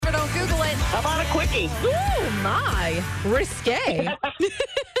Google it. How about a quickie? Ooh, my. Risque.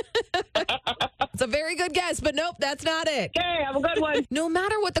 It's a very good guess, but nope, that's not it. Okay, have a good one. No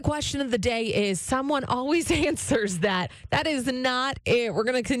matter what the question of the day is, someone always answers that. That is not it. We're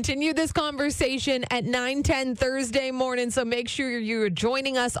going to continue this conversation at 9:10 Thursday morning, so make sure you're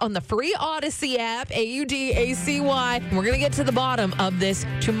joining us on the free Odyssey app, AUDACY. We're going to get to the bottom of this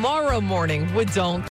tomorrow morning with Don't